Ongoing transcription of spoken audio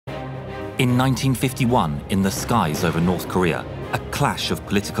In 1951, in the skies over North Korea, a clash of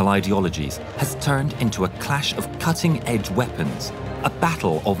political ideologies has turned into a clash of cutting-edge weapons, a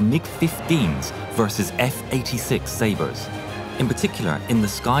battle of MiG-15s versus F-86 Sabres. In particular, in the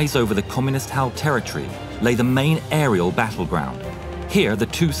skies over the communist-held territory lay the main aerial battleground. Here, the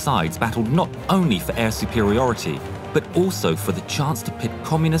two sides battled not only for air superiority, but also for the chance to pit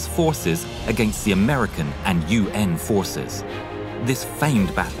communist forces against the American and UN forces. This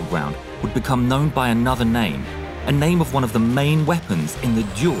famed battleground would become known by another name, a name of one of the main weapons in the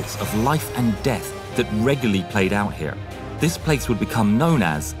duels of life and death that regularly played out here. This place would become known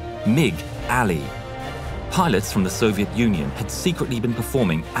as Mig Alley. Pilots from the Soviet Union had secretly been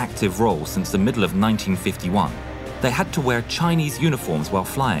performing active roles since the middle of 1951. They had to wear Chinese uniforms while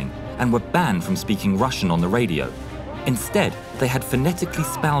flying and were banned from speaking Russian on the radio. Instead, they had phonetically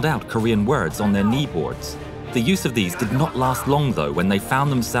spelled out Korean words on their kneeboards. The use of these did not last long though when they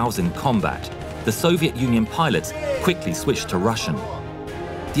found themselves in combat. The Soviet Union pilots quickly switched to Russian.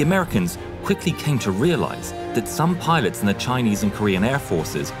 The Americans quickly came to realize that some pilots in the Chinese and Korean air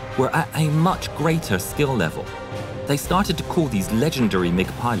forces were at a much greater skill level. They started to call these legendary MiG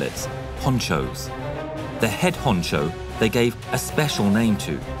pilots Honchos. The head honcho they gave a special name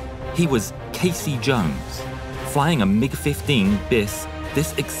to. He was Casey Jones. Flying a MiG-15 bis,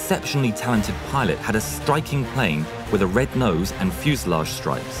 this exceptionally talented pilot had a striking plane with a red nose and fuselage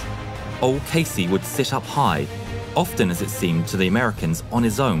stripes. Old Casey would sit up high, often as it seemed to the Americans on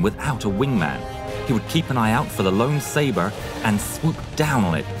his own without a wingman. He would keep an eye out for the lone Sabre and swoop down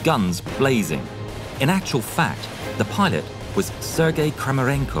on it, guns blazing. In actual fact, the pilot was Sergei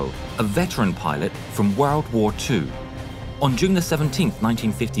Kramarenko, a veteran pilot from World War II. On June the 17th,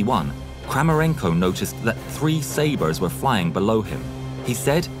 1951, Kramarenko noticed that 3 Sabres were flying below him. He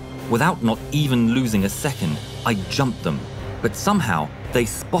said, "Without not even losing a second, I jumped them. But somehow, they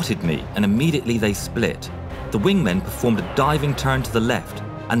spotted me and immediately they split. The wingmen performed a diving turn to the left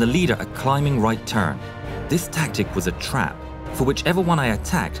and the leader a climbing right turn. This tactic was a trap. For whichever one I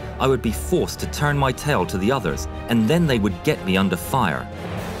attacked, I would be forced to turn my tail to the others and then they would get me under fire.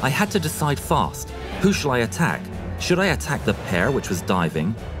 I had to decide fast. Who shall I attack? Should I attack the pair which was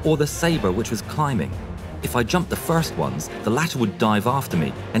diving or the Sabre which was climbing? If I jumped the first ones, the latter would dive after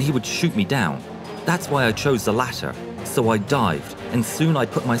me and he would shoot me down. That's why I chose the latter. So I dived and soon I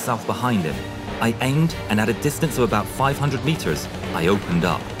put myself behind him. I aimed and at a distance of about 500 meters, I opened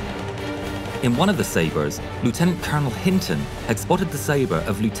up." In one of the Sabres, Lieutenant Colonel Hinton had spotted the Sabre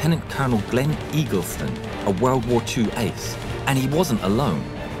of Lieutenant Colonel Glenn Eagleston, a World War II ace. And he wasn't alone.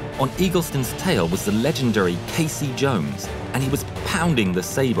 On Eagleston's tail was the legendary Casey Jones, and he was pounding the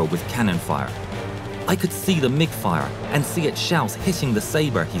Sabre with cannon fire. "I could see the MiG fire and see its shells hitting the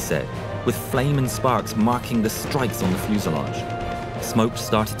Sabre," he said, with flame and sparks marking the strikes on the fuselage. Smoke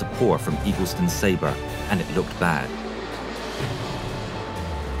started to pour from Eagleston's Sabre, and it looked bad.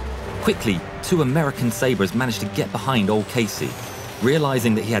 Quickly, 2 American Sabres managed to get behind old Casey.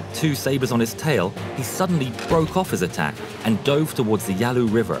 Realizing that he had 2 Sabres on his tail, he suddenly broke off his attack and dove towards the Yalu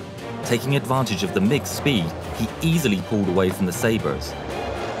River. Taking advantage of the MiG's speed, he easily pulled away from the Sabres.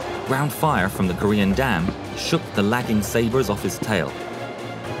 Ground fire from the Korean dam shook the lagging Sabres off his tail.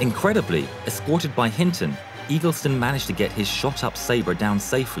 Incredibly, escorted by Hinton, Eagleston managed to get his shot-up Sabre down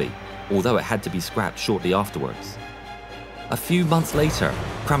safely, although it had to be scrapped shortly afterwards. A few months later,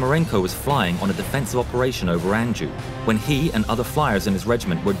 Kramarenko was flying on a defensive operation over Anju when he and other flyers in his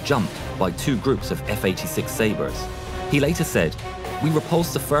regiment were jumped by 2 groups of F-86 Sabres. He later said, "We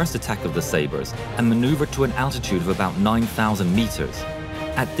repulsed the first attack of the Sabres and maneuvered to an altitude of about 9,000 meters.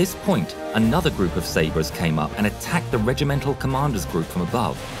 At this point, another group of Sabres came up and attacked the regimental commander's group from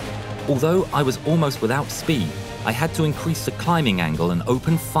above. Although I was almost without speed, I had to increase the climbing angle and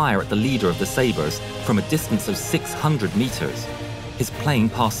open fire at the leader of the Sabres from a distance of 600 meters. His plane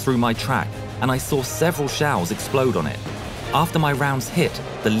passed through my track, and I saw several shells explode on it. After my rounds hit,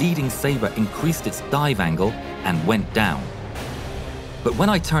 the leading Sabre increased its dive angle and went down. But when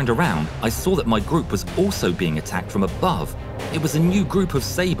I turned around, I saw that my group was also being attacked from above. It was a new group of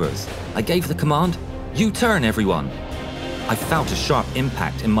Sabres. I gave the command, 'U-turn, everyone!' I felt a sharp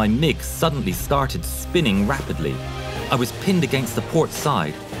impact and my MiG suddenly started spinning rapidly. I was pinned against the port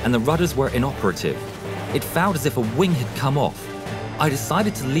side and the rudders were inoperative. It felt as if a wing had come off. I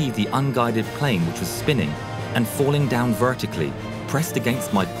decided to leave the unguided plane which was spinning and falling down vertically, pressed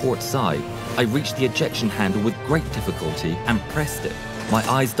against my port side. I reached the ejection handle with great difficulty and pressed it. My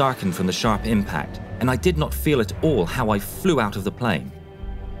eyes darkened from the sharp impact and I did not feel at all how I flew out of the plane."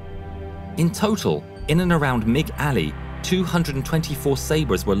 In total, in and around Mig Alley, 224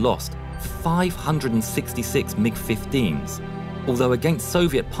 Sabres were lost, 566 MiG-15s. although against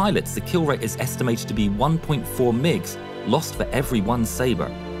Soviet pilots the kill rate is estimated to be 1.4 MiGs lost for every one Sabre.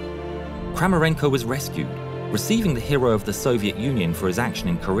 Kramarenko was rescued. Receiving the Hero of the Soviet Union for his action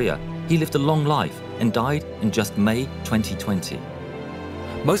in Korea, he lived a long life and died in just May 2020.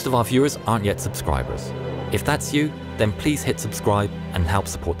 Most of our viewers aren't yet subscribers. If that's you, then please hit subscribe and help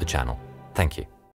support the channel. Thank you.